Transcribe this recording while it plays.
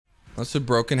That's a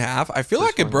broken half. I feel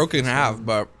like a broken half,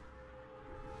 but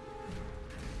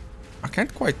I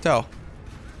can't quite tell.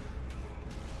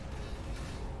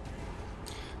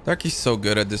 Darky's so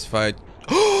good at this fight.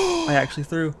 I actually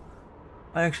threw.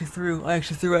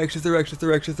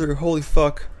 Holy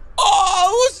fuck. Oh, I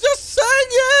was just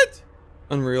saying it!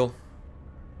 Unreal.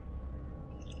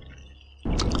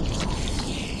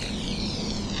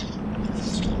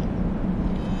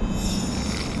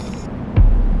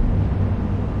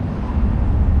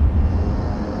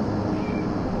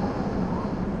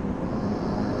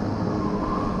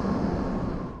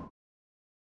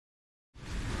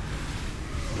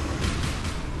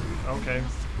 Okay,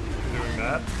 doing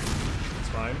that. It's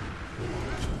fine.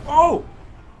 Oh!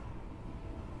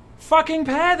 Fucking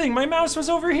pathing! My mouse was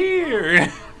over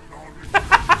here!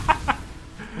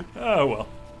 Oh well.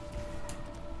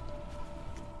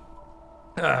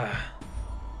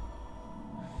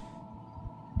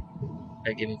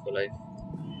 I give me for life.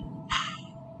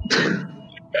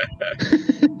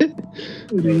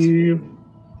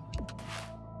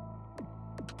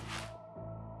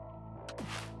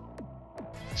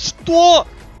 Что?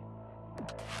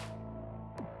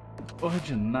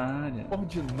 Ordinária.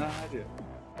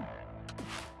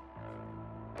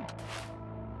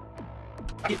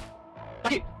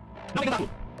 Aqui. Não liga tudo.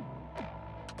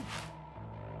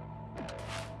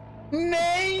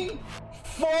 Nem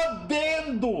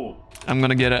fodendo! I'm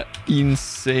gonna get an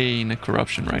insane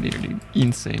corruption right here, dude.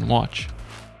 Insane. Watch.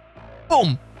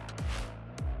 Boom!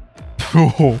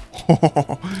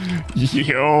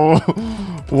 Yo!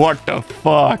 What the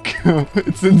fuck?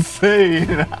 It's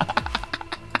insane!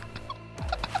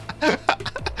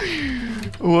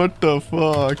 What the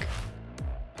fuck?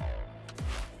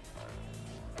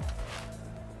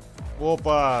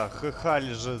 Опа,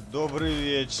 хахаль же. Добрый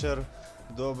вечер.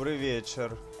 Добрый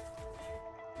вечер.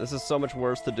 This is so much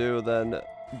worse to do than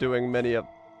doing many of...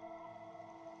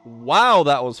 Wow,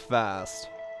 that was fast.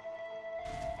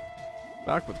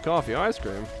 Back with coffee ice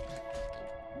cream.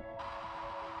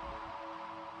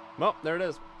 Well, there it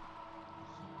is.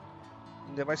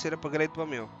 Ainda vai ser upgrade para o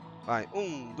meu. Vai,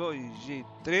 1, 2 e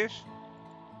 3.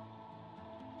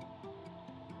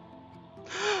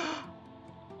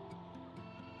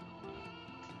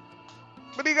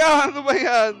 Obrigado,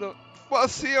 Baiano.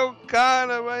 Você é o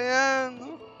cara,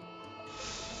 Baiano.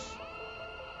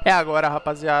 É agora,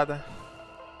 rapaziada.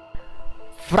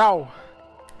 Frau.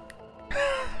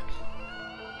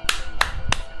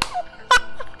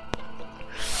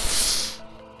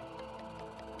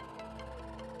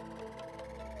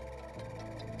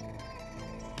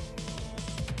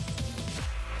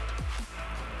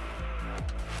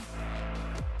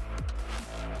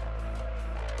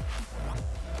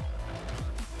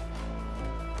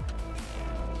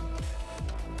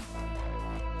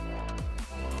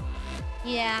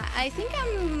 Yeah, I think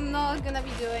I'm not gonna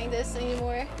be doing this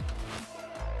anymore.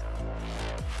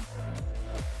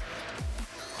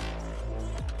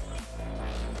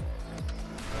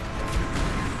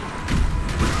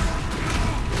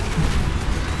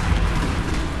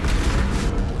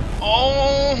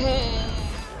 Oh!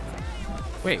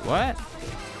 Wait, what?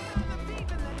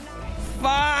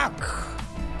 Fuck!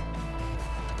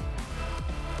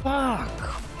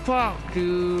 Fuck,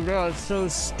 dude, that's so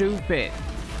stupid.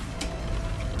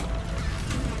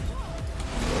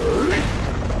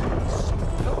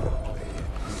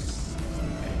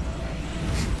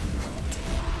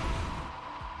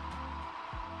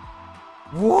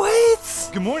 What?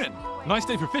 Good morning. Nice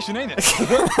day for fishing, ain't it?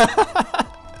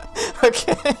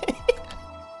 Okay.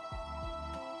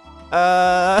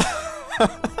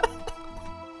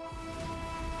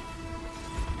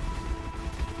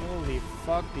 Holy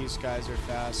fuck, these guys are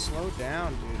fast. Slow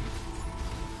down, dude.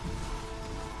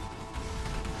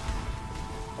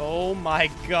 Oh my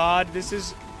god, this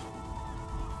is...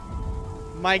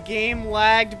 My game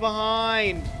lagged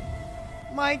behind.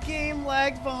 My game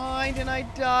lagged behind and I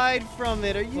died from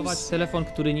it. Are you serious? Telefon,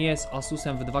 który nie jest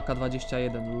Asusem w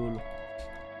 2K21 lul.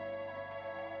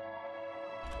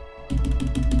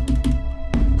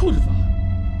 Kurwa!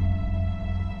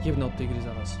 Jebnę od tej gry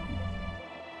zaraz.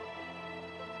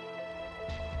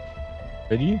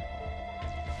 Ready?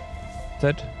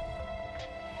 Set.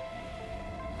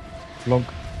 Long.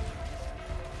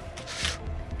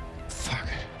 Fuck.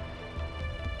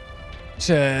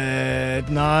 Shit,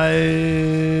 nein.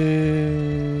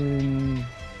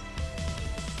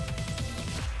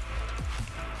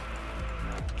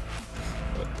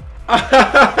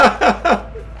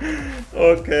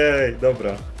 Okej,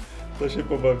 dobra. To się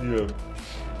pobawiłem.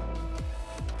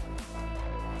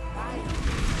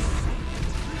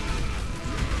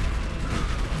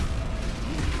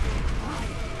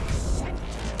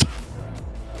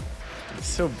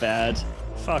 so bad.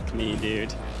 Fuck me,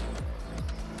 dude.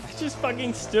 I just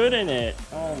fucking stood in it.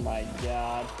 Oh my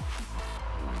god.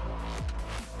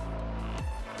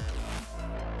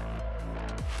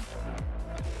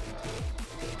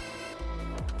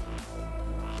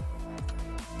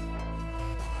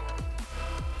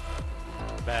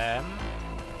 Bam.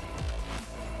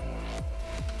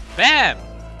 Bam!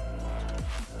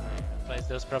 Place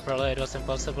those properly, it was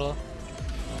impossible.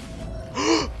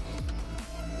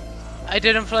 I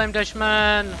didn't flame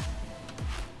Dutchman!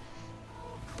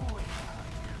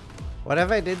 What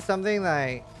if I did something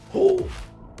like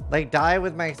die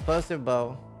with my explosive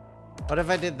bow? What if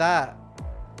I did that?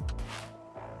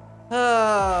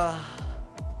 That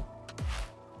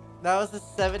was a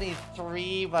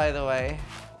 73, by the way.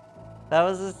 That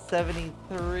was a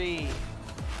 73.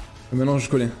 Et maintenant je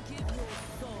connais.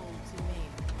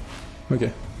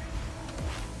 Ok.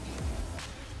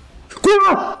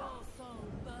 Quoi?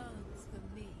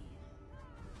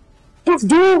 Let's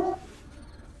do.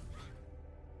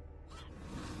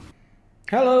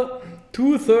 Hello,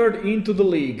 2/3 into the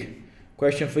league.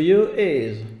 Question for you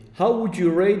is, how would you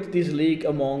rate this league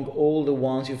among all the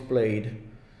ones you've played?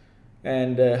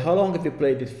 And how long have you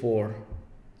played it for?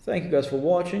 Thank you guys for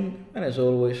watching, and as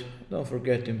always, don't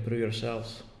forget to improve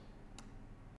yourselves.